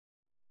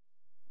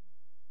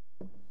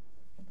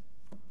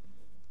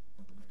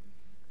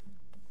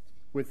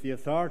With the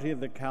authority of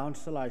the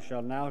Council, I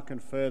shall now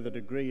confer the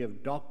degree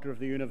of Doctor of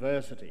the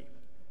University.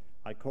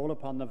 I call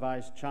upon the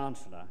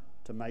Vice-Chancellor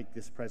to make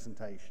this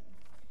presentation.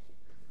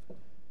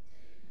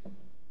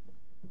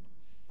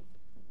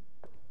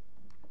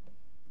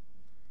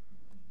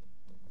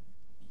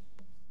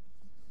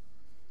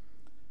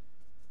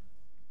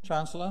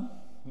 Chancellor,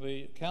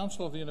 the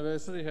Council of the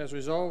University has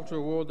resolved to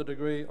award the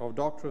degree of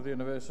Doctor of the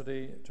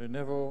University to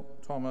Neville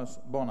Thomas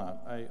Bonner,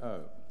 AO.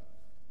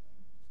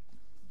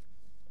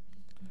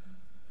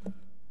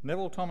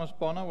 Neville Thomas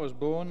Bonner was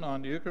born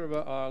on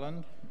Euchera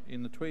Island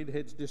in the Tweed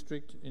Heads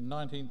district in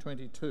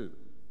 1922.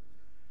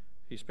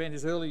 He spent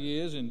his early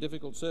years in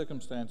difficult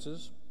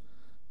circumstances,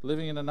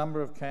 living in a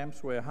number of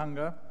camps where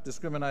hunger,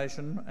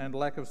 discrimination and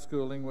lack of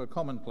schooling were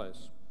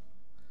commonplace.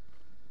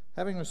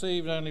 Having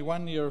received only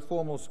 1 year of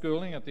formal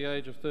schooling at the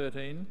age of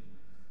 13,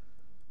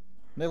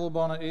 Neville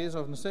Bonner is,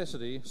 of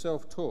necessity,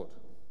 self-taught.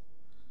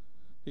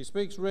 He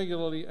speaks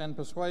regularly and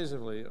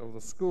persuasively of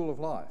the school of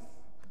life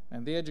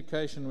and the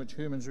education which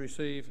humans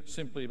receive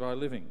simply by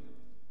living.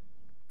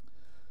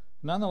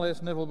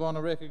 Nonetheless, Neville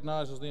Bonner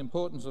recognises the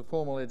importance of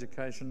formal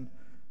education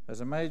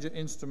as a major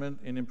instrument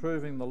in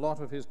improving the lot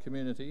of his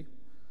community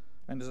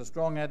and is a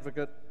strong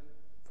advocate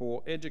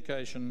for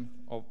education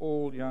of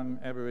all young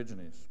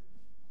Aborigines.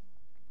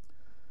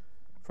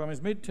 From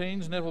his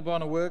mid-teens, Neville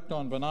Bonner worked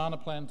on banana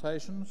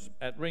plantations,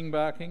 at ring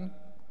barking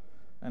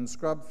and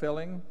scrub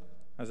felling,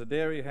 as a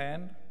dairy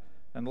hand,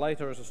 and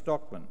later as a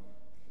stockman.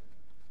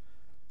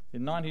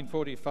 In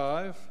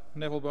 1945,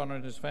 Neville Bonner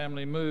and his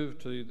family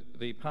moved to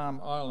the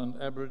Palm Island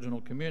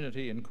Aboriginal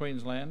community in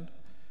Queensland,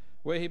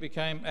 where he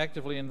became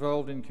actively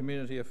involved in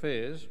community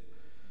affairs,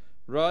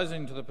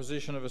 rising to the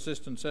position of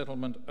Assistant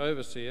Settlement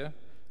Overseer,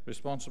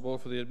 responsible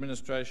for the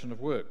administration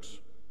of works.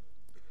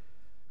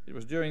 It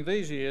was during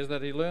these years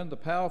that he learned the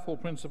powerful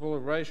principle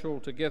of racial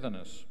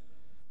togetherness,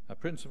 a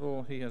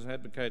principle he has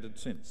advocated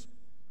since.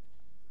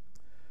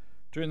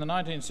 During the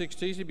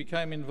 1960s, he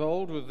became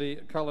involved with the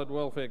Coloured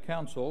Welfare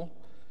Council,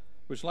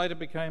 which later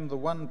became the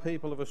One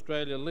People of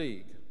Australia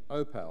League,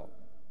 OPAL.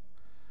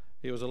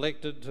 He was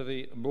elected to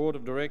the Board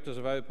of Directors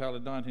of OPAL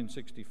in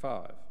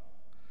 1965.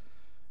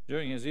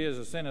 During his years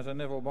as Senator,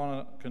 Neville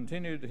Bonner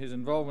continued his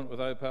involvement with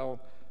OPAL,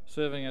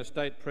 serving as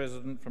State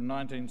President from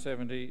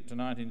 1970 to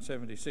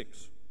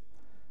 1976.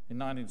 In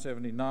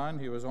 1979,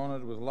 he was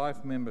honoured with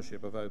life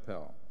membership of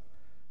OPAL,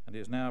 and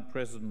he is now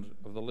President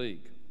of the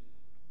League.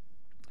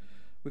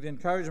 With the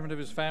encouragement of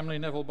his family,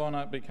 Neville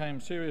Bonner became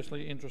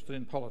seriously interested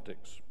in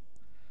politics.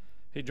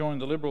 He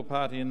joined the Liberal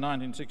Party in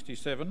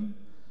 1967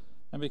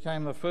 and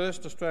became the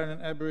first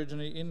Australian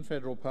Aborigine in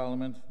federal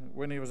parliament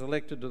when he was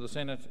elected to the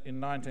Senate in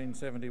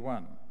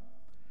 1971.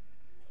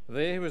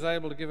 There he was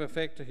able to give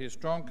effect to his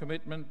strong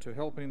commitment to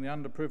helping the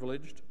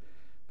underprivileged,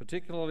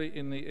 particularly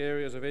in the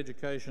areas of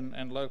education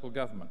and local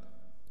government.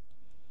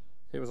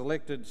 He was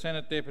elected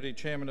Senate Deputy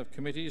Chairman of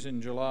Committees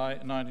in July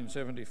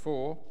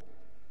 1974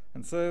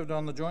 and served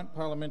on the Joint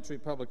Parliamentary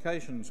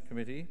Publications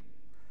Committee,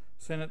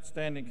 Senate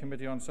Standing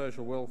Committee on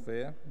Social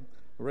Welfare,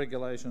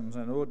 Regulations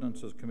and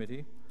Ordinances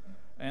Committee,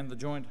 and the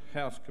Joint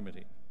House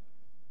Committee.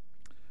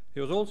 He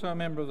was also a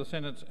member of the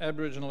Senate's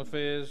Aboriginal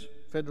Affairs,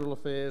 Federal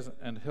Affairs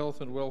and Health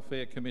and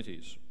Welfare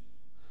Committees.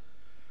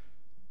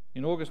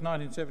 In August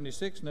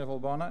 1976, Neville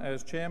Bonner,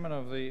 as Chairman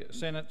of the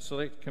Senate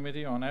Select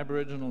Committee on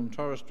Aboriginal and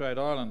Torres Strait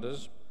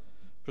Islanders,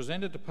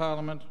 presented to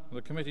Parliament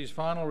the committee's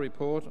final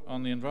report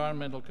on the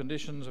environmental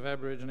conditions of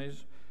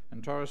Aborigines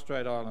and Torres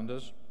Strait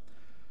Islanders,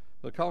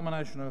 the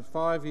culmination of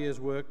 5 years'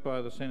 work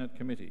by the Senate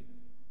Committee.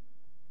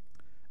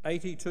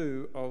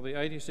 82 of the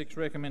 86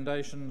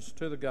 recommendations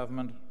to the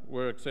government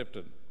were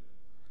accepted.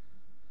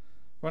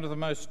 One of the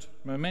most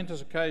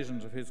momentous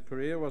occasions of his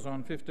career was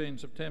on 15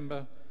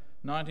 September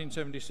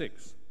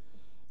 1976,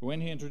 when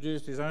he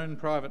introduced his own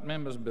private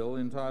member's bill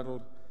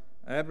entitled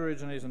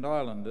Aborigines and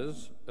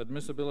Islanders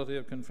Admissibility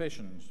of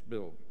Confessions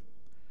Bill.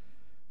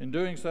 In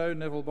doing so,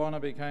 Neville Bonner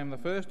became the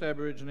first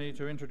Aborigine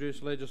to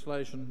introduce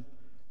legislation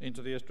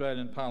into the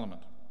Australian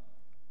Parliament.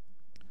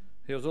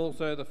 He was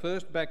also the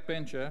first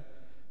backbencher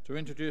to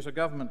introduce a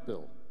government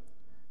bill,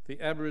 the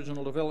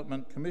Aboriginal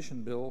Development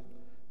Commission Bill,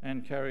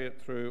 and carry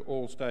it through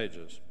all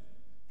stages.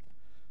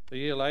 A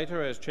year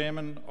later, as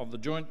Chairman of the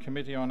Joint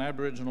Committee on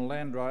Aboriginal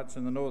Land Rights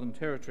in the Northern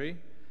Territory,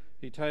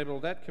 he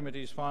tabled that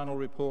committee's final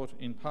report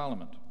in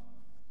Parliament.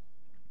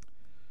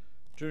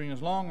 During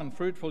his long and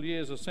fruitful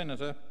years as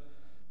Senator,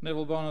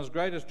 Neville Bonner's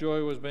greatest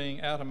joy was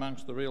being out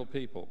amongst the real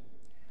people.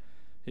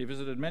 He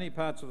visited many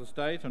parts of the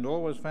state and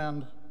always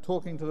found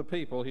talking to the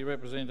people he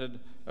represented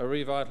a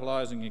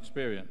revitalising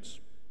experience.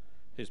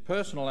 His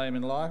personal aim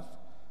in life,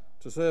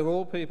 to serve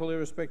all people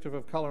irrespective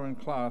of colour and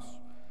class,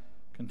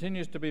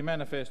 continues to be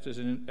manifest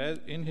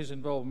in his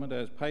involvement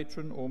as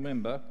patron or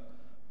member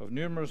of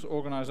numerous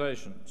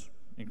organisations,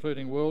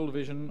 including World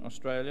Vision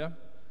Australia,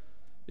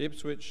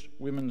 Ipswich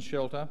Women's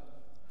Shelter,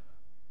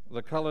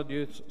 the Coloured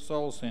Youth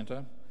Soul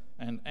Centre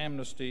and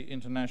Amnesty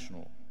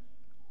International.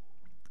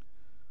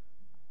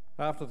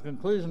 After the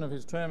conclusion of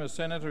his term as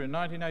Senator in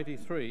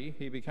 1983,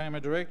 he became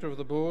a Director of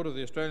the Board of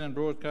the Australian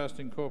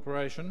Broadcasting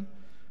Corporation,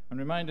 and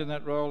remained in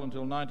that role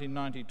until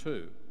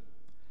 1992.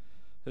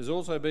 He has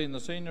also been the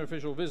senior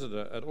official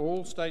visitor at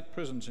all state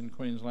prisons in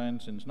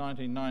Queensland since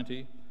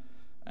 1990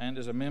 and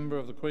is a member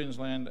of the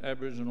Queensland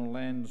Aboriginal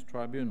Lands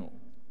Tribunal.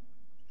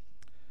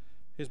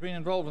 He has been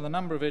involved in a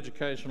number of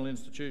educational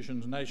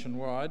institutions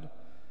nationwide,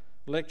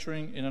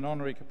 lecturing in an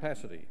honorary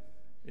capacity.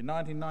 In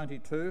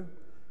 1992,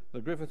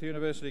 the Griffith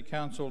University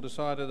Council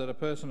decided that a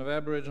person of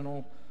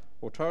Aboriginal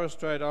or Torres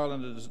Strait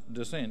Islander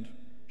descent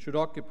should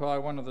occupy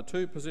one of the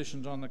two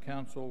positions on the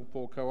Council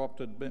for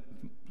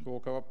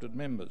co-opted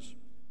members.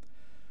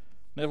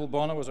 Neville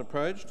Bonner was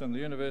approached and the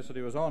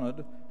university was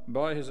honoured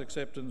by his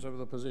acceptance of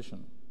the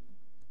position.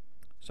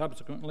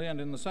 Subsequently,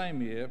 and in the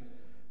same year,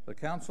 the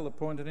Council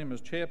appointed him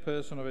as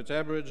chairperson of its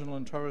Aboriginal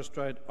and Torres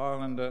Strait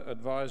Islander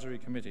Advisory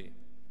Committee.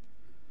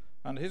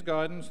 Under his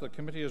guidance, the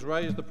committee has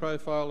raised the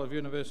profile of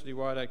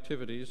university-wide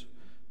activities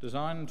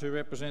designed to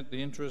represent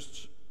the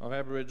interests of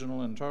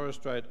Aboriginal and Torres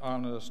Strait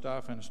Islander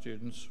staff and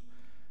students,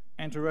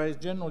 and to raise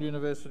general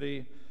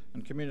university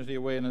and community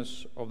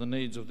awareness of the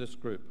needs of this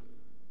group.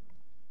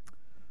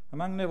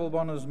 Among Neville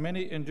Bonner's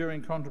many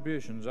enduring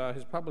contributions are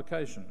his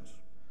publications,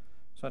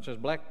 such as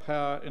Black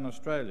Power in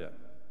Australia,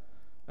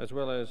 as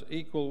well as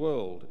Equal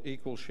World,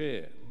 Equal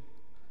Share,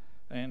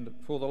 and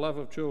For the Love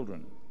of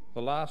Children,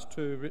 the last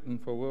two written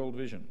for World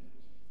Vision.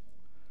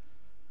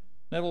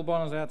 Neville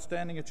Bonner's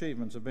outstanding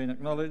achievements have been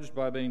acknowledged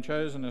by being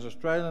chosen as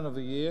Australian of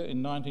the Year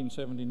in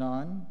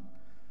 1979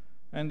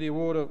 and the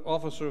award of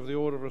Officer of the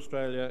Order of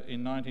Australia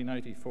in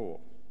 1984.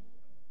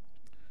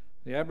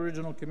 The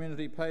Aboriginal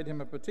community paid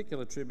him a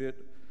particular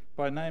tribute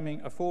by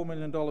naming a $4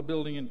 million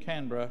building in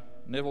Canberra,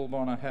 Neville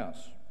Bonner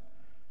House.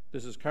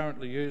 This is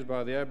currently used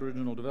by the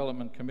Aboriginal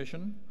Development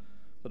Commission,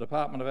 the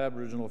Department of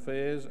Aboriginal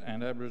Affairs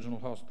and Aboriginal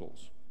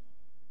Hostels.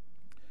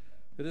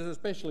 It is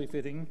especially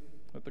fitting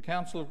that the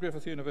Council of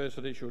Griffith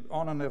University should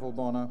honour Neville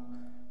Bonner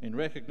in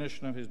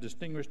recognition of his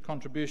distinguished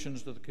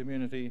contributions to the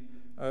community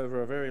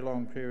over a very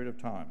long period of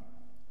time.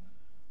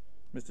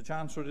 Mr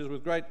Chancellor, it is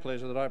with great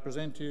pleasure that I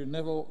present to you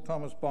Neville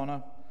Thomas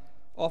Bonner,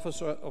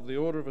 Officer of the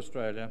Order of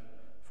Australia,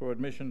 for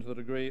admission to the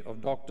degree of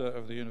Doctor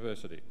of the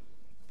University.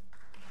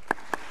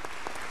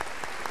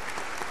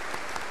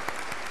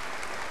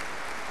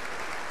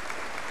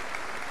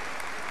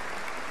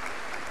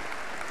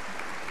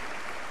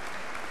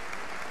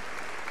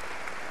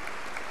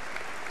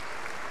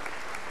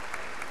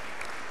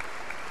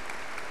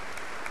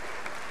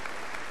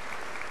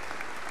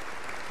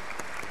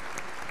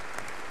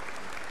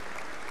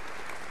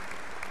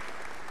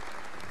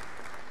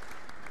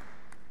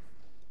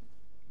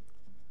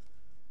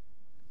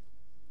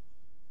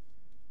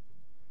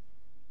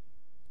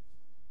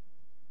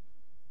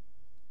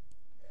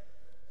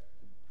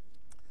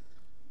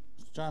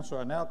 Chancellor,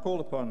 I now call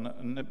upon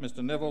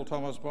Mr Neville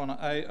Thomas Bonner,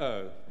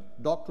 AO,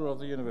 Doctor of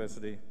the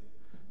University,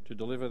 to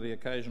deliver the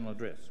occasional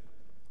address.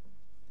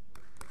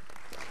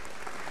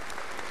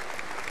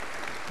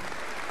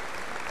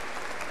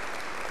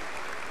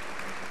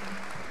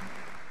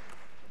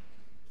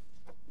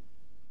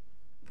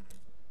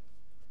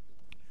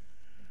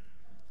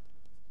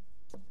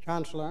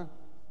 Chancellor,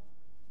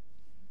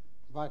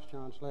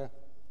 Vice-Chancellor,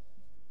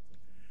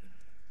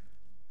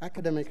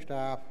 academic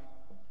staff,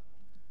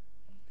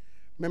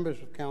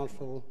 members of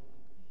council,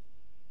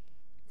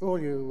 all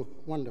you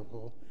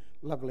wonderful,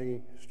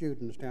 lovely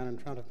students down in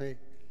front of me,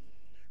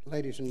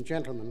 ladies and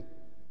gentlemen,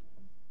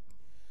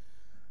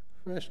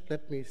 first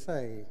let me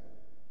say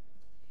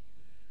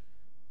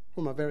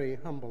from a very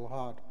humble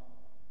heart,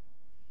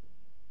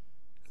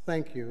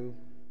 thank you,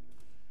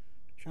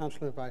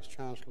 Chancellor,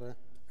 Vice-Chancellor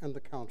and the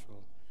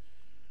council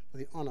for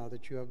the honour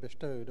that you have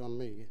bestowed on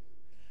me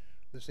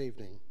this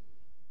evening.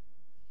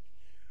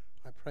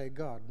 I pray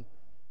God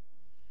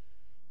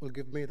will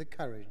give me the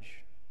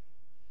courage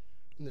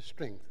and the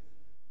strength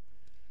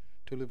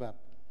to live up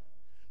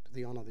to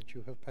the honour that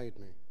you have paid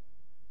me.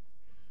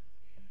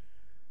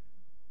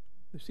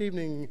 This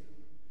evening,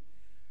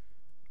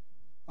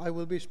 I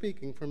will be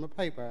speaking from a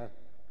paper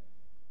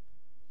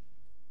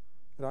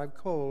that I've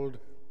called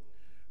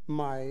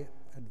My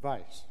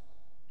Advice.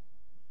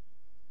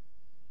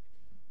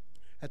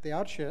 At the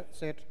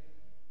outset,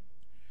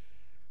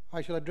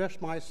 I shall address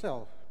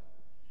myself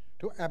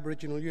to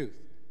Aboriginal youth.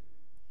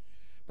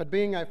 But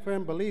being a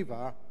firm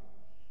believer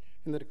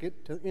in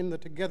the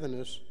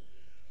togetherness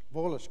of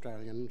all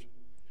Australians,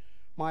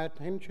 my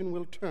attention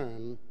will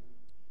turn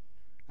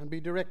and be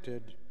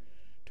directed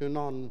to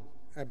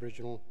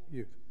non-Aboriginal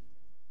youth.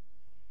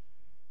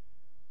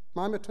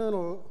 My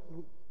maternal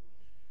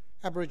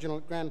Aboriginal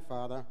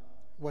grandfather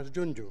was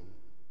Junjun,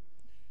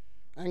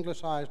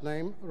 anglicised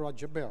name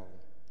Roger Bell,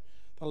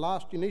 the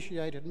last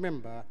initiated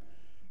member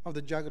of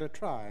the Jagera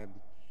tribe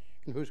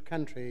in whose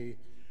country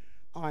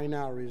I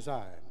now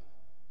reside.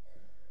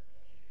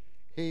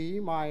 He,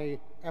 my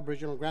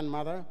Aboriginal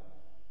grandmother,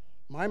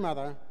 my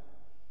mother,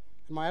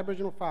 and my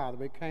Aboriginal father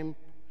became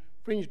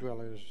fringe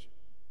dwellers.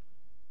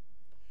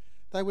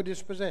 They were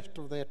dispossessed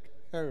of their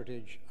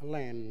heritage,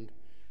 land,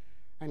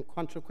 and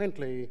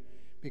consequently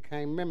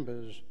became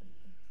members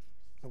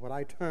of what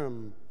I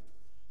term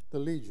the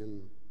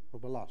Legion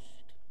of the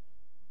Lost.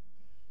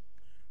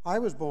 I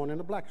was born in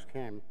a blacks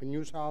camp in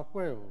New South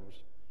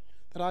Wales.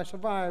 That I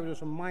survived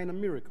is a minor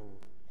miracle,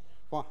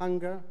 for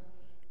hunger,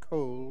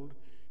 cold,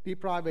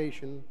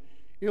 deprivation,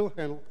 ill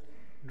health,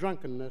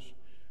 drunkenness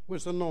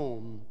was the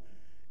norm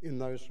in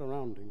those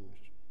surroundings.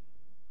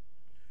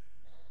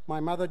 My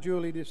mother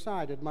duly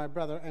decided my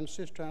brother and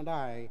sister and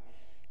I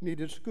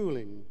needed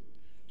schooling,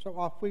 so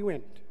off we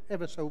went,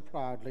 ever so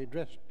proudly,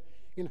 dressed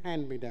in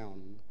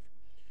hand-me-downs,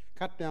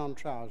 cut-down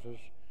trousers,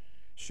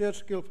 shirts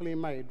skillfully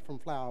made from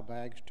flour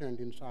bags turned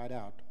inside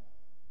out.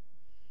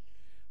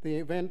 The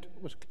event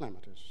was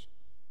calamitous.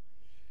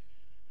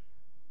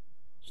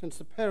 Since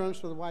the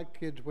parents of the white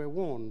kids were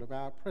warned of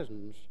our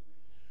presence,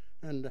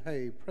 and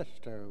hey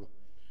presto,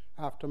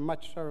 after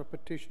much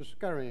surreptitious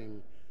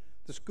scurrying,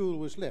 the school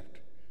was left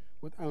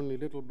with only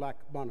little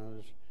black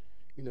Bonners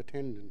in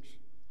attendance.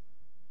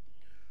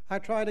 I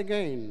tried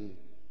again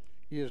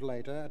years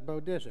later at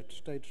Beaudesert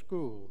State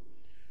School,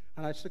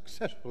 and I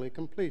successfully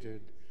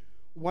completed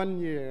 1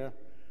 year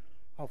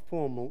of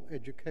formal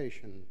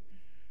education,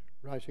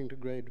 rising to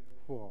grade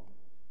 4.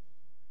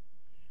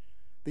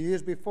 The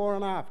years before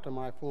and after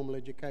my formal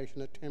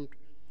education attempt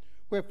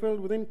were filled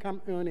with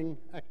income-earning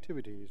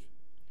activities.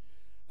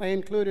 They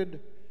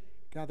included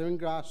gathering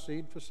grass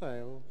seed for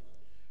sale,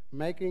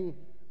 working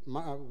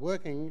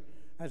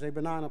as a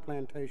banana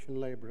plantation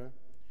labourer,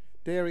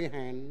 dairy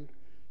hand,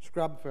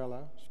 scrub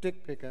feller,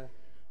 stick picker,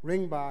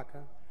 ring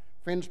barker,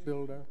 fence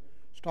builder,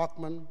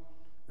 stockman,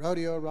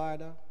 rodeo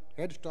rider,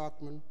 head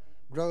stockman,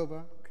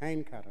 drover,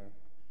 cane cutter.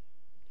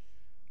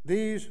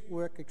 These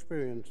work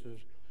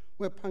experiences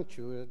were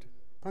punctuated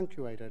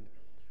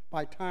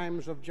by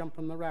times of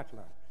jumping the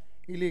rattler,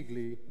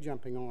 illegally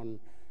jumping on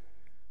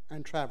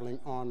and travelling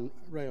on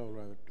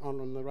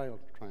the rail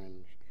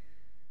trains.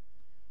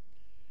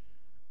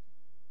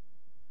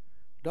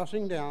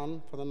 Dossing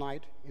down for the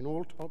night in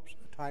all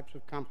types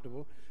of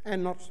comfortable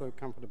and not so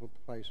comfortable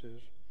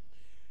places,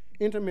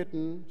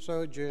 intermittent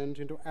sojourns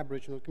into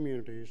Aboriginal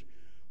communities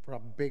for a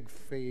big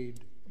feed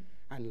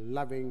and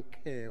loving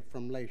care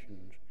from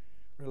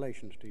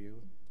relations to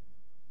you.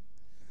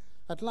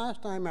 At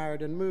last I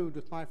married and moved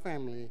with my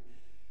family,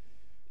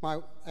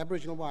 my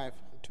Aboriginal wife,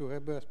 to her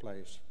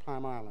birthplace,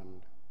 Palm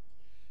Island,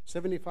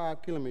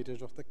 75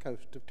 kilometres off the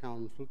coast of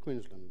Townsville,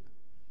 Queensland.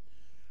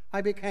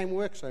 I became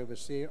works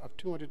overseer of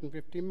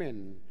 250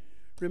 men,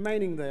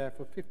 remaining there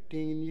for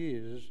 15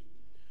 years.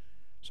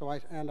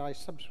 I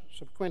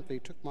subsequently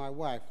took my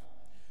wife,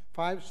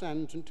 5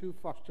 sons and 2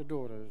 foster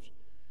daughters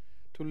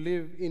to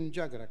live in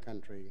Juggera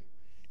country,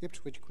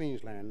 Ipswich,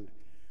 Queensland,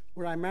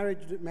 where I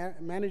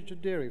managed a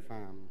dairy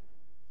farm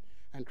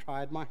and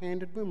tried my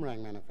hand at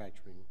boomerang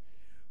manufacturing,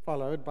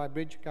 followed by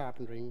bridge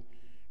carpentering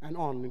and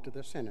on into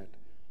the Senate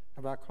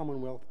of our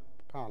Commonwealth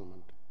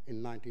Parliament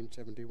in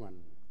 1971.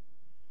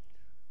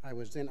 I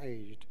was then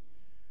aged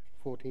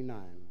 49.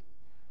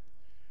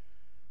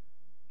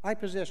 I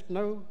possessed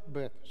no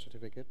birth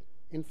certificate.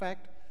 In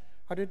fact,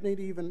 I didn't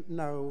even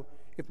know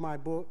if my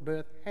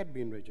birth had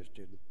been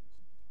registered.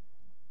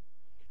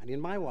 And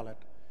in my wallet,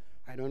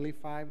 I had only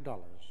 $5.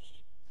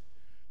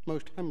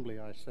 Most humbly,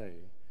 I say,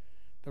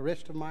 the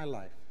rest of my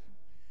life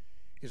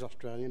is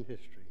Australian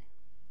history.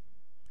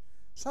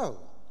 So,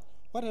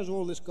 what has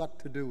all this got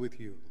to do with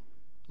you,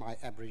 my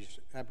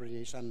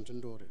Aborigine sons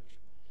and daughters?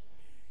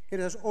 It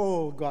has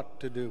all got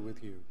to do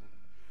with you.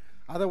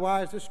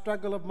 Otherwise, the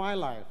struggle of my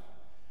life,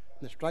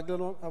 the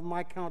struggle of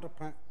my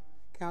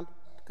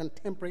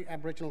contemporary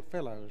Aboriginal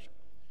fellows,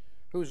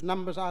 whose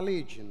numbers are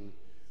legion,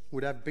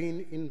 would have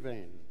been in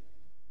vain.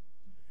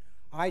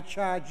 I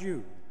charge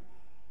you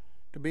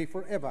to be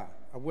forever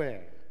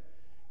aware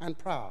and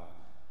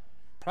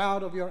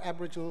proud of your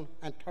Aboriginal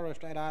and Torres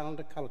Strait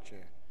Islander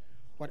culture,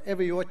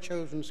 whatever your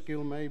chosen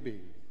skill may be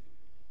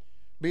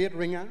it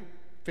ringer,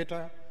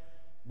 fitter,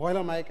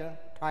 boilermaker,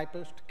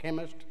 typist,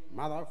 chemist,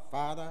 mother,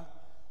 father,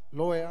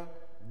 lawyer,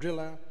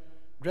 driller,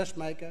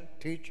 dressmaker,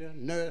 teacher,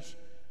 nurse,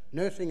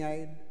 nursing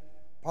aide,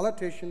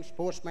 politician,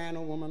 sportsman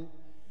or woman,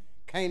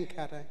 cane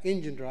cutter,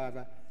 engine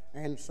driver,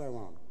 and so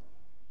on.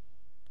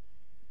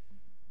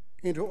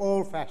 Into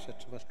all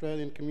facets of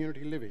Australian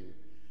community living,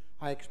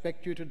 I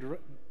expect you to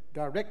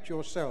direct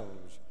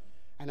yourselves,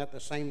 and at the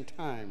same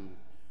time,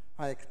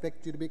 I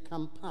expect you to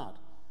become part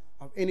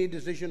of any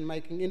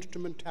decision-making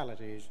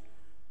instrumentalities.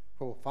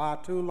 For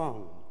far too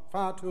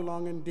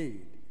long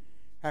indeed,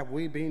 have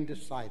we been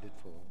decided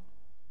for.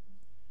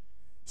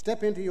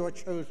 Step into your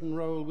chosen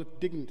role with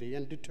dignity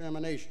and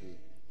determination,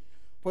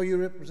 for you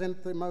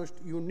represent the most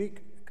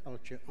unique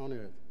culture on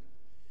earth.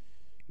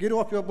 Get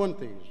off your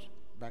bunties,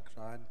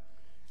 backside,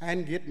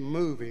 and get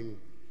moving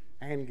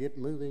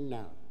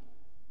now.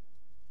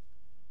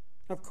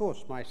 Of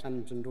course, my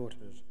sons and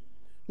daughters,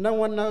 no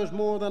one knows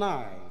more than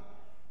I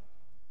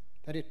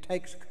that it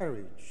takes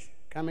courage,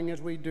 coming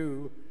as we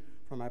do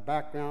from a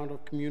background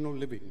of communal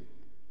living,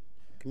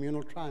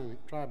 communal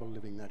tribal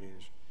living, that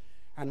is,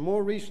 and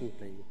more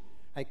recently,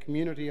 a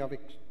community of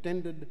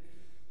extended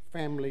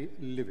family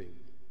living.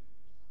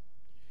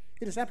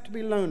 It is apt to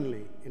be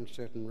lonely in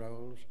certain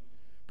roles,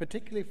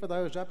 particularly for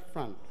those up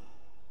front.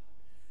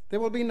 There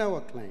will be no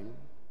acclaim,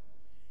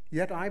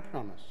 Yet I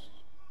promise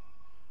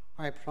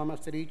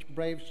that each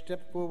brave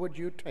step forward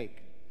you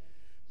take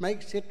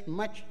makes it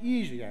much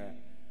easier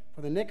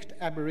for the next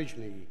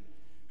Aborigine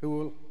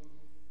who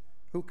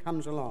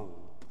comes along.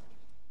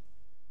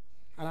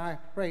 And I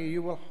pray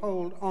you will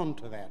hold on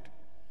to that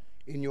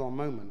in your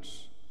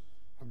moments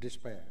of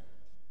despair.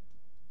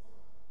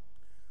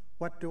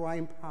 What do I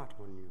impart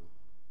on you,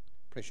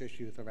 precious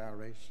youth of our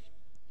race,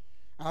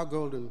 our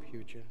golden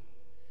future,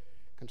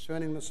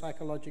 concerning the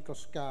psychological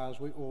scars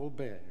we all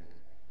bear?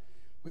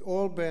 We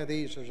all bear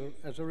these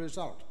as a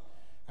result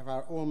of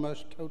our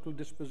almost total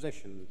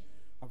dispossession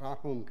of our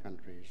home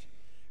countries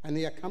and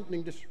the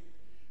accompanying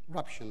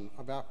disruption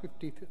of our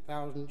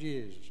 50,000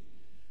 years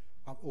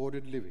of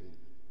ordered living.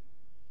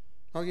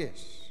 Oh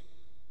yes,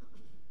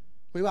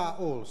 we are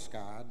all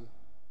scarred.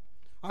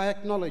 I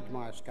acknowledge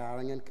my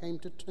scarring and came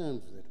to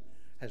terms with it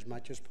as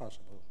much as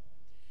possible.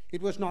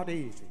 It was not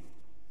easy,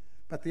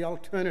 but the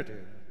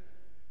alternative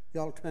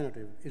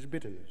is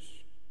bitterness.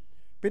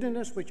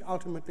 Bitterness which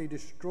ultimately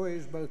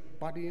destroys both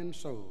body and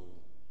soul.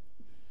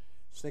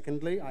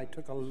 Secondly, I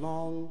took a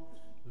long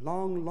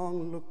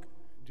look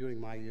during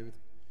my youth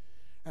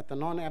at the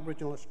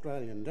non-Aboriginal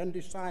Australians and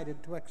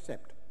decided to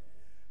accept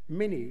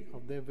many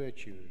of their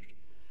virtues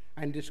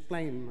and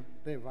disclaim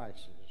their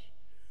vices,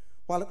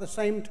 while at the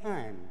same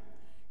time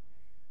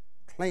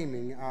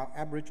claiming our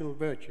Aboriginal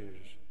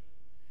virtues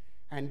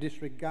and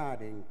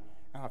disregarding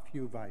our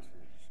few vices.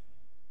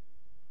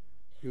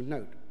 You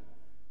note,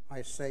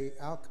 I say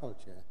our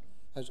culture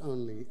has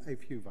only a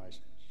few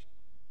vices.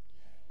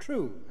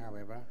 True,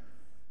 however,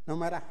 no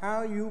matter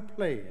how you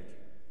play it,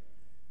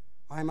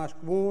 I must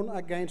warn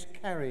against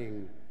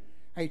carrying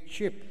a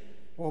chip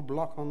or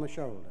block on the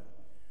shoulder.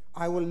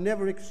 I will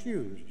never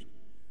excuse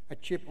a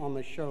chip on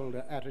the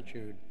shoulder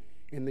attitude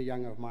in the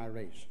young of my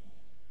race.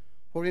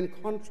 For in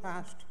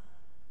contrast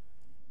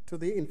to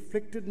the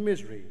inflicted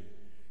misery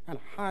and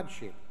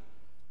hardship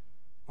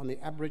on the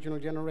Aboriginal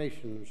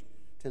generations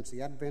since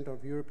the advent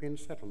of European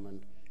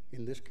settlement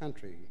in this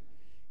country,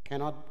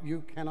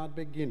 you cannot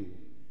begin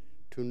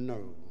to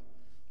know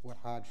what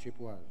hardship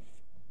was.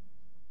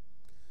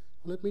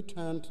 Let me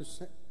turn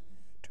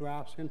to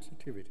our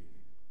sensitivity.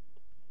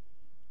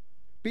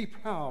 Be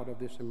proud of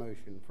this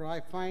emotion, for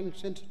I find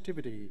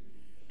sensitivity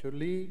to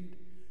lead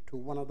to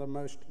one of the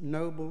most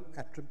noble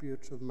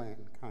attributes of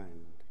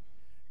mankind,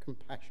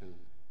 compassion.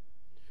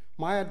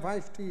 My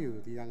advice to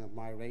you, the young of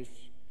my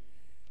race,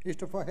 is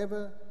to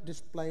forever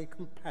display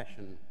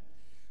compassion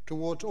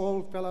towards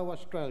all fellow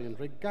Australians,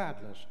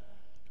 regardless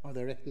of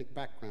their ethnic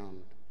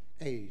background,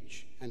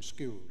 age, and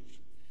skills.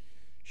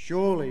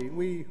 Surely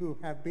we who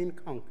have been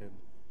conquered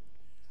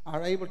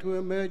are able to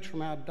emerge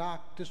from our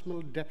dark,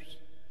 dismal depths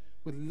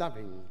with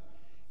loving,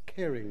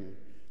 caring,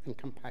 and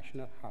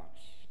compassionate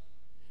hearts,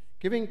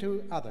 giving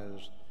to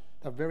others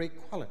the very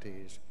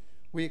qualities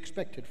we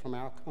expected from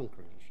our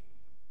conquerors.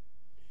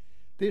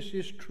 This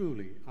is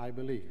truly, I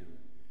believe,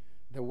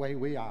 the way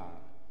we are,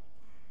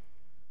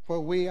 for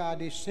we are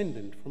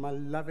descendant from a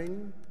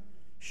loving,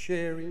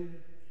 sharing,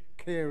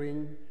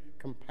 caring,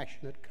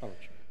 compassionate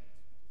culture.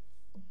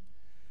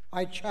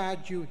 I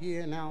charge you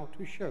here now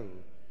to show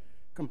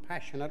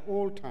compassion at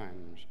all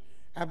times,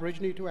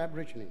 Aborigine to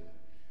Aborigine,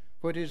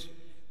 for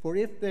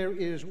if there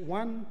is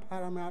one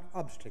paramount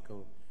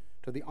obstacle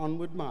to the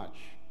onward march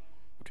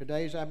of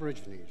today's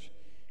Aborigines,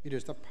 it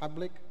is the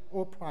public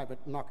or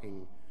private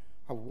knocking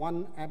of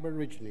one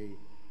Aborigine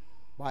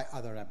by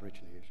other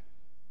Aborigines.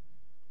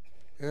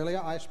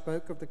 Earlier I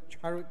spoke of the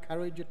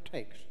courage it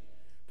takes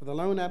for the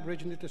lone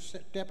Aborigine to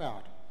step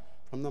out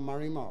from the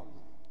Murray mob,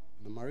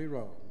 the Murray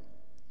Roll.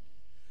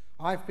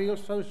 I feel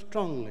so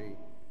strongly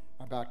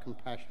about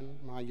compassion,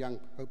 my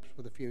young hopes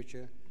for the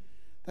future,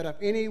 that if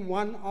any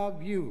one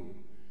of you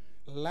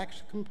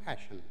lacks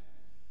compassion,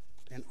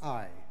 then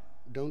I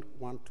don't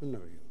want to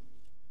know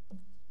you.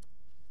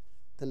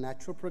 The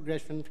natural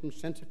progression from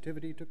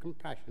sensitivity to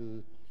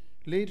compassion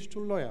leads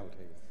to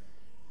loyalty,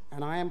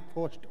 and I am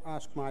forced to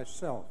ask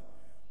myself,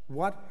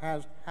 what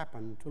has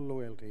happened to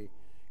loyalty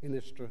in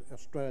this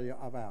Australia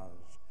of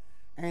ours?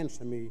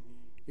 Answer me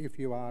if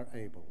you are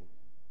able.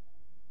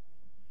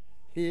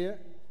 Here,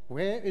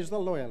 where is the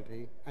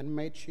loyalty and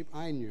mateship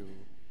I knew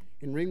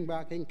in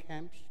ring-barking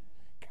camps,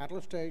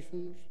 cattle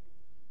stations,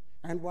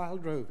 and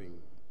wild roving?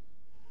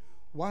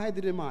 Why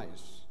the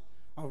demise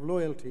of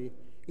loyalty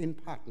in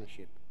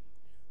partnership,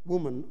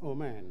 woman or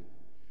man,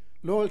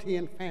 loyalty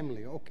in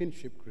family or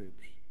kinship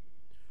groups?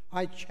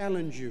 I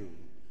challenge you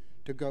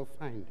to go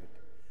find it,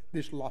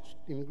 this lost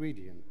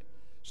ingredient,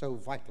 so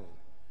vital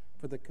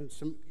for the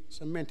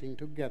cementing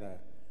together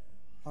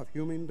of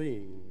human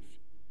beings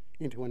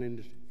into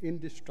an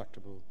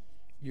indestructible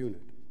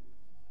unit.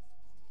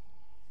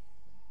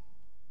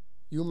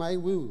 You may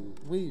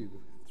weave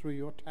through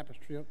your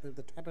tapestry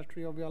the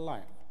tapestry of your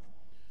life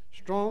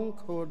strong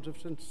cords of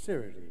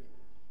sincerity.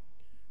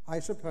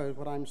 I suppose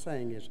what I'm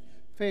saying is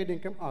fair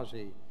dinkum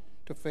Aussie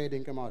to fair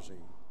dinkum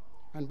Aussie.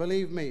 And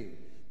believe me,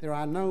 there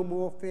are no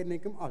more fair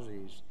dinkum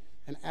Aussies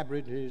than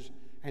Aborigines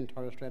and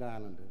Torres Strait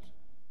Islanders.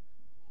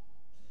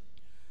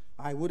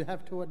 I would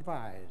have to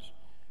advise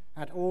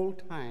at all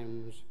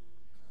times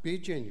be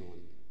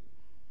genuine.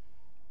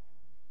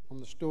 From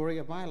the story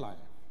of my life,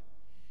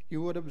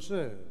 you would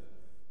observe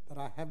that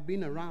I have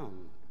been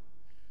around.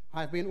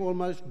 I've been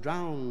almost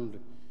drowned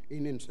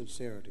in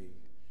insincerity,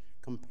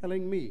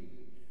 compelling me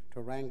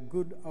to rank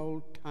good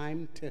old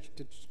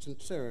time-tested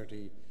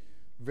sincerity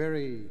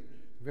very,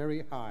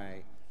 very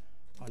high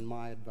on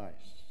my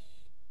advice.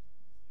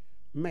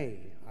 May,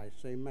 I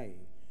say may,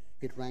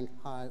 it rank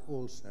high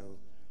also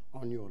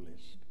on your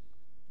list.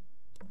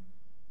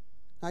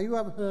 Now you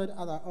have heard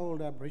other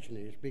old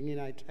Aborigines begin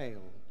a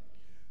tale,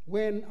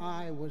 when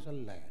I was a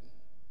lad.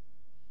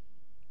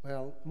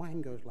 Well,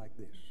 mine goes like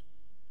this.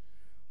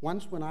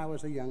 Once when I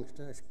was a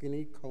youngster, a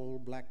skinny,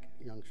 coal black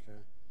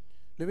youngster,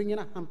 living in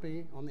a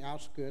humpy on the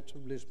outskirts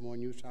of Lismore,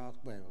 New South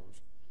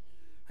Wales,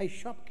 a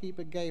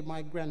shopkeeper gave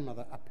my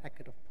grandmother a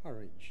packet of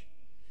porridge,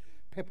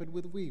 peppered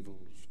with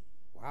weevils.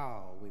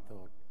 Wow, we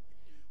thought,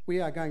 we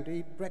are going to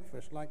eat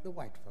breakfast like the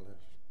white fellas.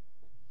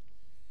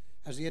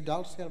 As the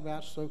adults set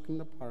about soaking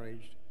the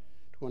porridge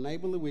to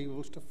enable the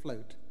weevils to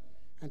float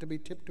and to be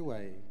tipped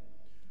away,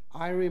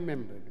 I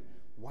remembered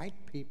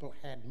white people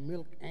had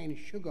milk and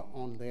sugar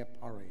on their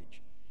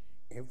porridge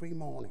every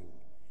morning.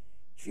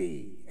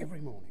 Gee,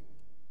 every morning.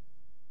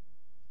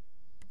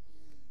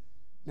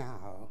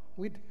 Now,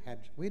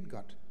 we'd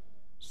got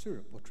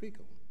syrup or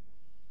treacle.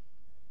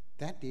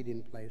 That did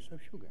in place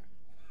of sugar.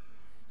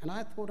 And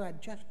I thought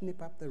I'd just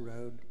nip up the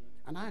road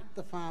and ask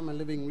the farmer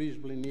living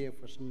reasonably near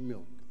for some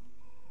milk.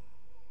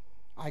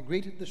 I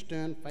greeted the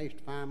stern-faced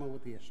farmer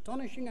with the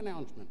astonishing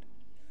announcement,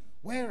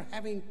 "We're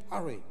having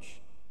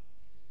porridge.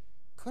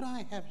 Could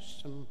I have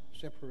some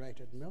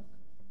separated milk?"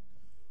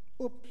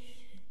 Oops.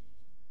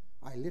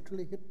 I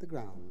literally hit the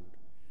ground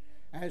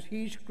as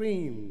he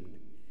screamed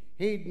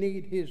he'd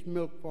need his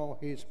milk for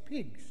his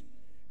pigs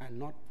and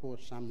not for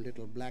some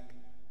little black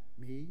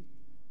bee.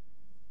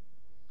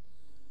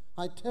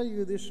 I tell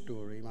you this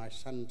story, my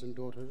sons and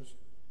daughters,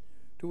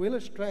 to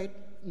illustrate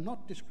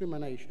not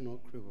discrimination or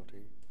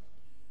cruelty,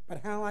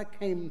 but how I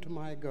came to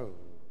my goals.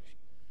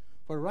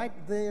 For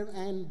right there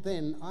and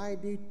then I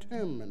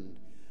determined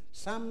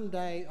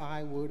someday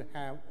I would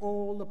have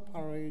all the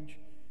porridge,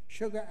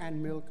 sugar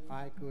and milk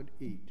I could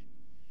eat,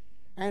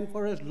 and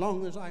for as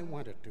long as I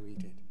wanted to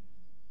eat it.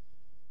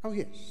 Oh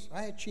yes,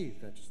 I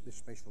achieved this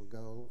special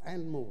goal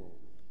and more.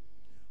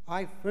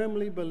 I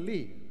firmly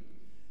believe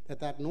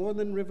that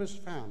Northern Rivers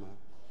farmer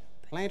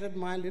planted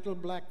my little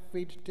black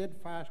feet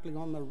steadfastly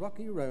on the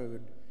rocky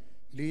road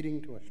leading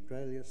to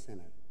Australia's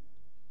Senate.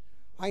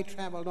 I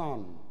travelled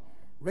on,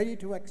 ready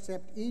to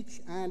accept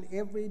each and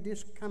every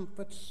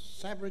discomfort,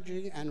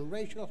 savagery and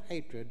racial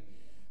hatred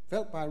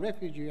felt by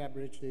refugee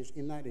Aborigines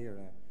in that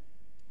era,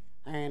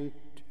 and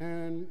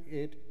turn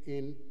it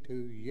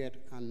into yet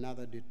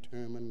another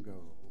determined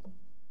goal.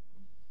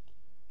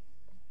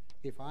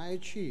 If I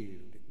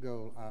achieved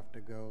goal after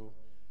goal,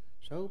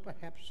 so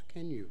perhaps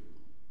can you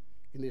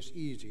in this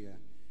easier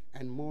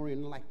and more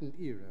enlightened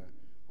era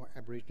for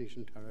Aborigines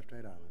and Torres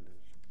Strait Islanders.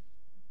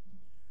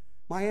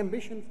 My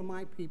ambition for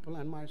my people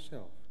and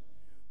myself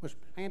was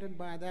planted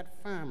by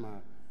that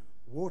farmer,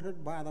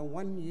 watered by the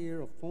 1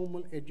 year of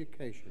formal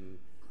education,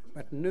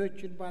 but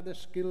nurtured by the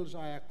skills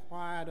I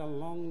acquired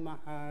along the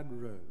hard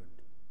road.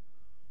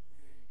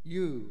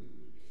 You,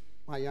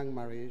 my young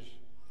Murrays,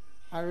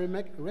 I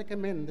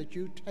recommend that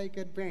you take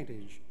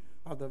advantage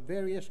of the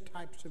various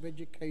types of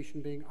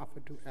education being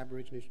offered to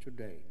Aborigines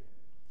today.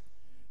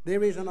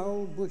 There is an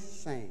old bush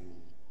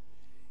saying,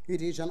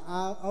 it is an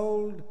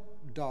old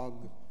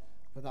dog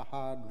for the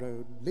hard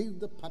road, leave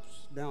the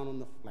pups down on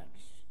the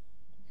flats.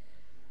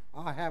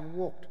 I have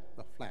walked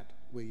the flat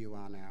where you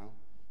are now,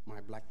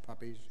 my black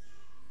puppies,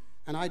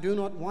 and I do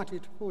not want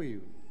it for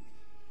you.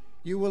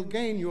 You will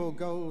gain your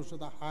goals of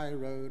the high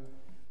road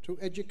through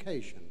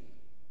education,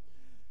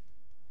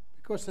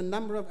 because the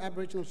number of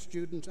Aboriginal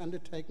students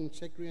undertaking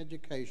secondary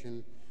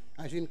education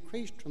has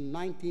increased from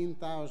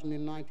 19,000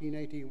 in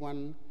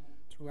 1981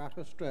 throughout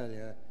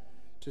Australia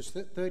to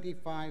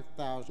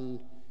 35,000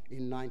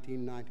 in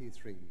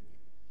 1993.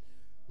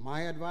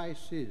 My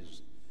advice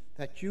is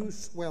that you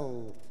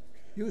swell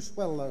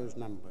those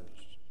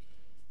numbers.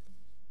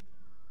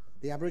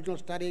 The Aboriginal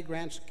Study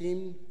Grant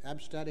Scheme,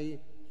 AbStudy,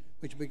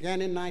 which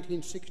began in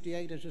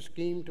 1968 as a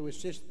scheme to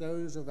assist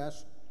those of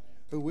us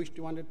who wish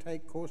to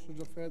undertake courses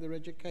of further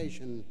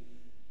education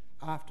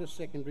after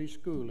secondary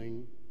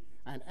schooling,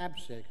 and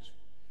ABSEX,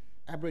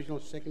 Aboriginal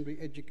Secondary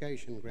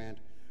Education Grant,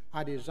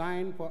 are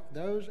designed for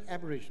those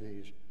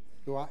Aborigines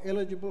who are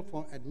eligible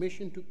for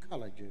admission to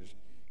colleges,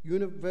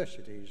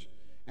 universities,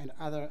 and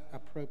other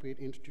appropriate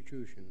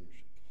institutions.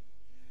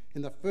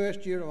 In the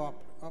first year of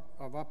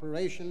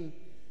operation,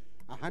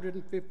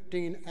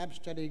 115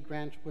 AbStudy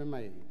grants were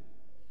made,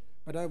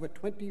 but over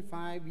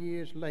 25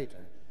 years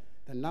later,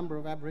 the number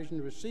of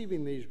Aborigines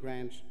receiving these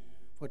grants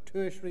for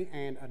tertiary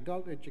and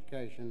adult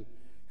education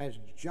has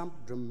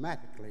jumped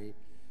dramatically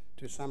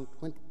to some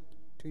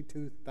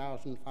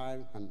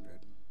 22,500.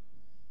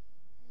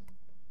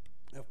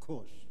 Of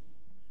course,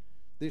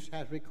 this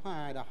has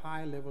required a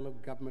high level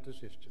of government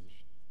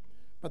assistance,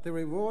 But the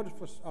reward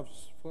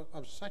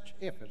of such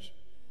efforts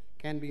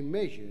can be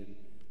measured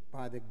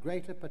by the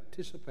greater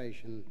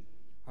participation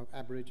of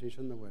Aborigines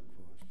in the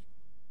workforce.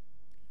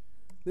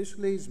 This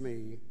leads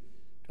me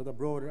to the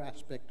broader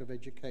aspect of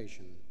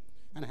education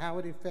and how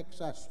it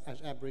affects us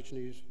as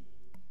Aborigines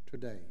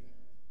today.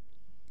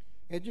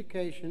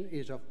 Education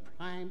is of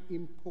prime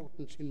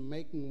importance in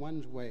making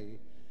one's way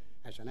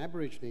as an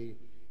Aborigine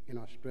in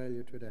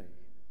Australia today.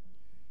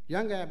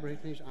 Young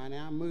Aborigines are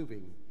now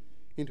moving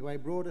into a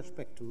broader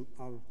spectrum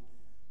of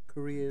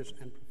careers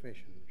and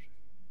professions.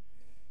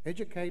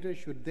 Educators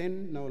should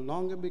then no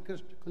longer be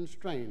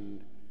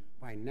constrained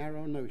by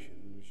narrow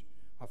notions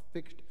of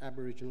fixed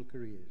Aboriginal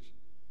careers.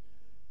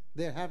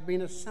 There have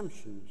been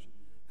assumptions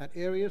that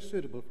areas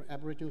suitable for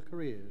Aboriginal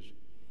careers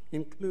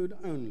include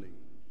only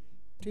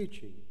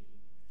teaching,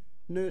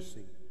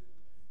 nursing,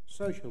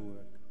 social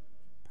work,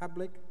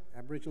 public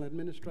Aboriginal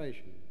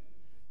administration,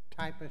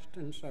 typist,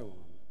 and so on.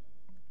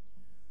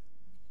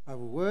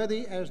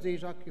 Worthy as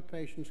these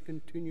occupations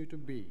continue to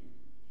be,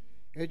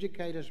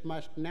 educators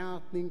must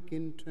now think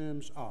in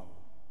terms of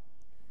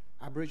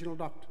Aboriginal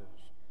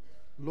doctors,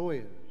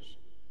 lawyers,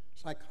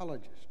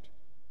 psychologists,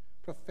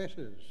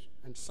 professors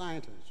and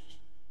scientists,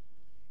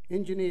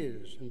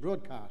 engineers and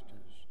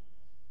broadcasters.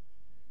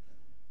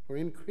 For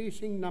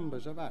increasing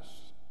numbers of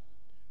us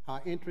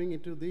are entering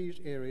into these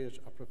areas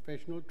of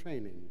professional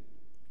training.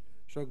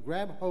 So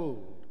grab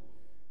hold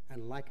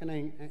and like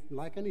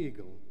an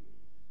eagle,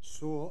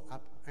 soar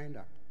up and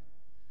up,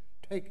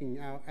 taking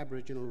our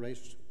Aboriginal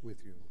race with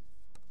you.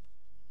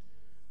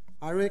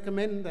 I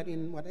recommend that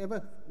in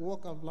whatever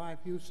walk of life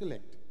you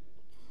select,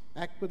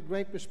 act with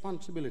great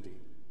responsibility.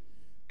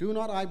 Do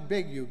not, I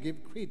beg you,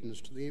 give credence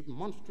to the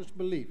monstrous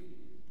belief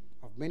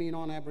of many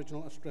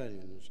non-Aboriginal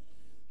Australians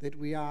that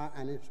we are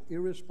an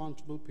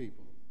irresponsible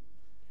people.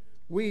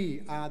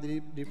 We are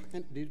the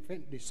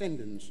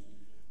descendants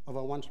of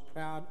our once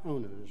proud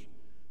owners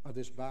of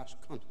this vast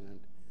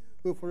continent,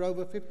 who for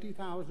over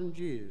 50,000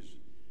 years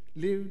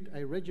lived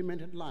a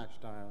regimented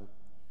lifestyle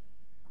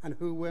and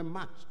who were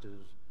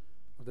masters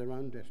of their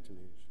own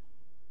destinies.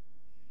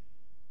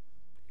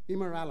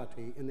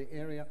 Immorality in the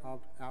area of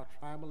our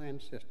tribal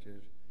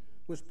ancestors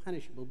was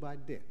punishable by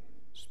death,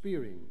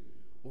 spearing,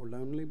 or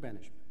lonely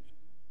banishment.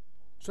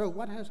 So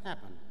what has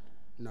happened?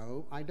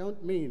 No, I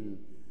don't mean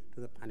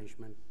to the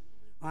punishment.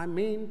 I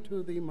mean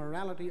to the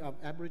morality of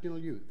Aboriginal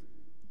youth.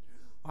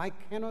 I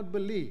cannot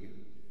believe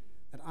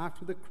that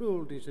after the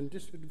cruelties and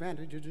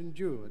disadvantages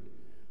endured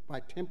by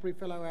temporary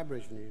fellow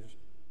Aborigines,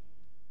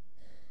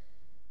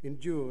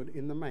 endured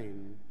in the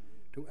main,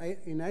 to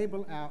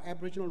enable our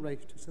Aboriginal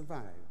race to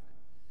survive,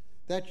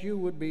 that you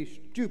would be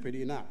stupid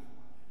enough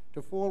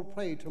to fall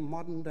prey to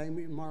modern-day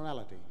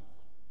immorality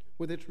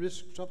with its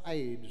risks of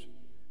AIDS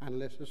and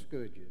lesser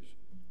scourges.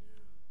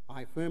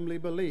 I firmly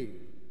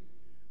believe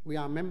we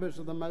are members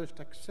of the most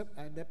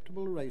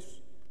adaptable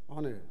race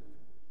on earth.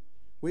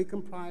 We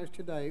comprise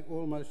today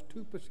almost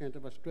 2%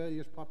 of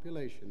Australia's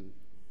population,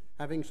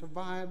 having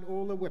survived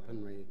all the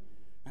weaponry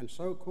and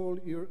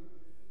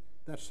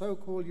that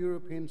so-called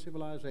European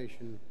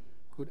civilization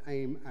could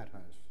aim at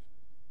us.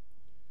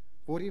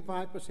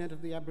 45%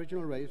 of the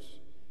Aboriginal race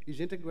is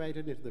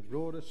integrated into the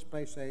broader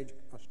space-age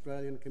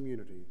Australian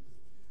community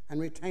and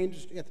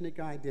retains its ethnic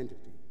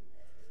identity.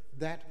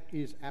 That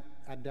is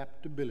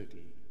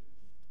adaptability.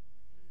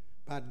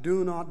 But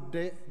do not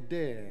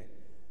dare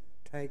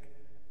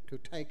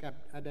take up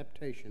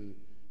adaptation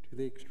to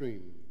the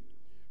extreme.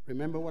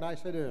 Remember what I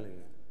said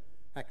earlier.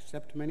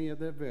 Accept many of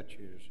their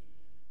virtues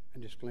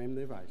and disclaim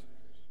their vices.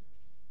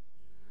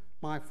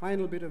 My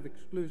final bit of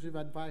exclusive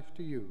advice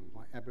to you,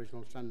 my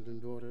Aboriginal sons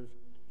and daughters,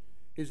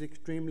 is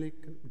extremely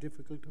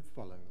difficult to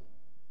follow.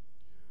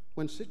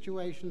 When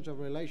situations of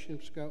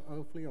relationships go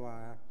awfully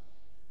awry,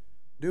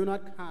 do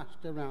not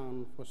cast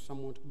around for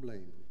someone to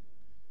blame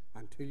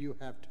until you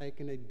have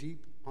taken a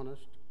deep,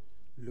 honest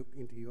look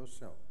into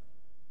yourself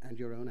and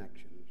your own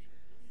actions.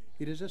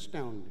 It is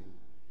astounding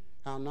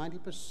how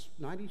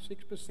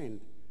 96%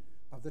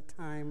 of the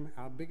time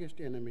our biggest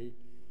enemy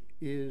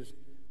is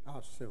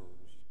ourselves.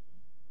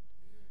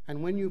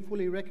 And when you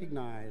fully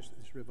recognize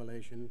this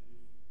revelation,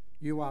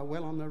 you are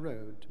well on the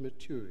road to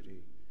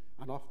maturity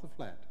and off the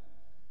flat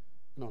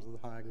and onto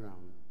the high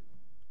ground.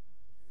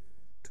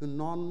 To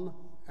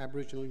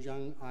non-Aboriginal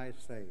young, I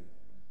say,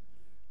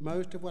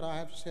 most of what I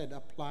have said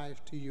applies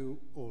to you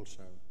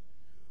also.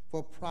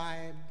 For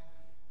pride,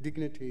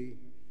 dignity,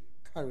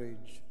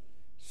 courage,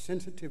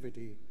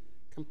 sensitivity,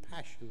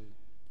 compassion,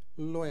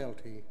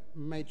 loyalty,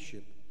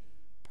 mateship,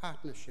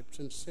 partnership,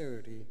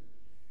 sincerity,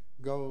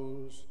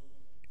 goals,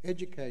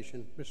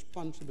 education,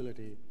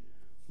 responsibility,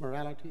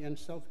 morality, and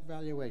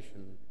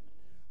self-evaluation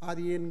are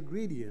the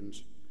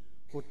ingredients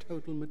for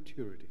total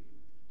maturity,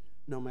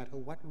 no matter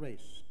what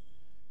race,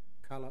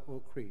 colour,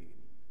 or creed.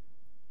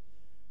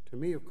 To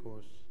me, of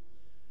course,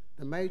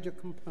 the major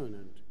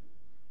component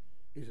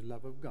is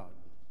love of God,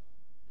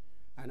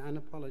 and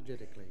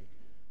unapologetically,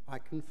 I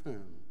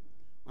confirm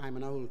I'm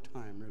an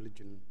old-time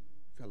religion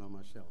fellow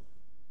myself.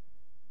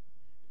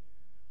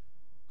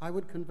 I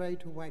would convey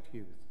to white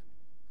youth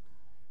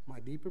my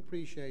deep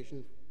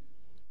appreciation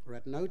for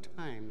at no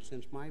time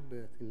since my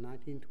birth in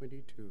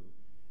 1922,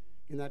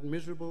 in that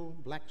miserable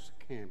blacks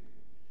camp,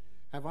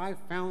 have I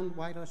found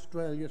white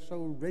Australia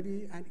so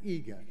ready and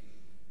eager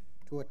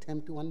to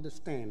attempt to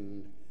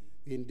understand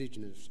the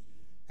indigenous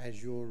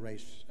as your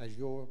race, as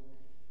your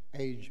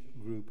age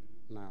group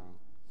now.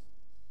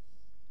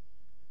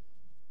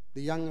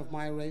 The young of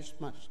my race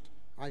must,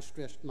 I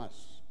stressed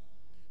must,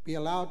 be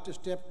allowed to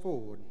step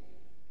forward,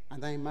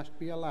 and they must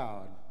be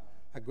allowed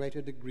a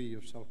greater degree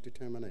of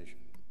self-determination.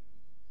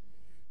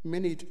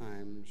 Many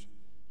times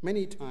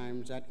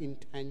that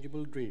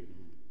intangible dream,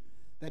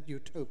 that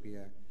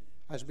utopia,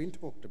 has been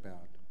talked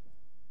about.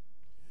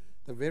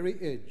 The very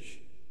edge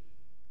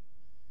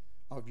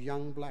of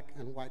young black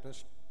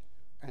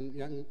and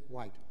young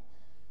white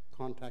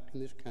contact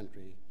in this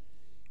country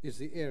is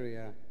the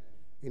area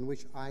in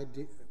which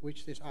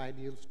this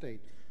ideal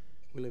state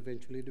will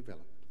eventually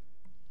develop.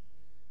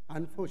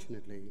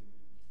 Unfortunately,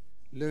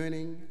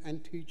 learning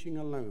and teaching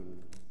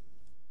alone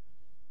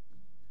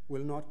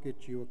will not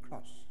get you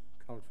across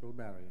cultural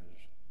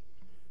barriers.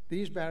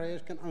 These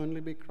barriers can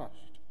only be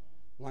crossed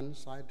one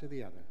side to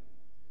the other,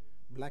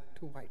 black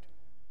to white,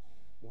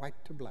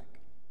 white to black,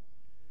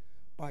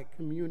 by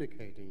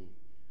communicating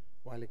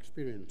while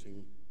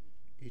experiencing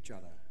each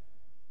other.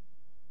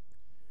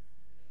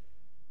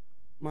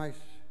 My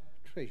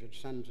treasured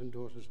sons and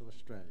daughters of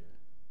Australia,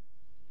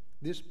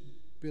 this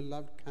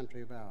beloved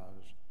country of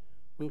ours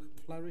will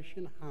flourish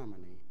in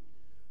harmony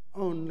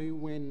only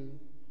when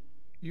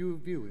you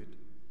view it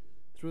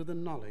through the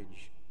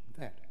knowledge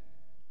that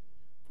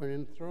for an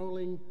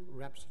enthralling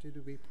rhapsody to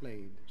be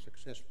played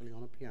successfully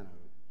on a piano,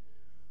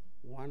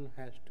 one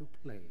has to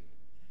play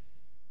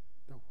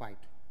the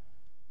white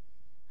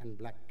and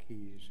black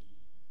keys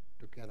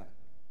together.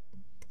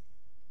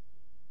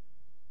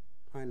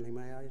 Finally,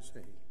 may I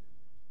say,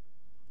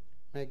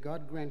 may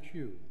God grant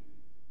you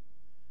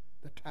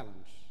the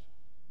talents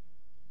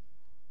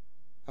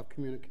of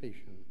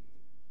communication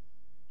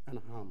and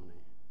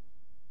harmony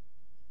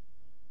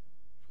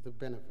for the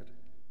benefit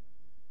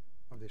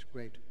of this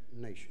great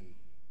nation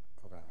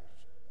of ours.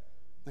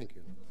 Thank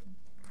you.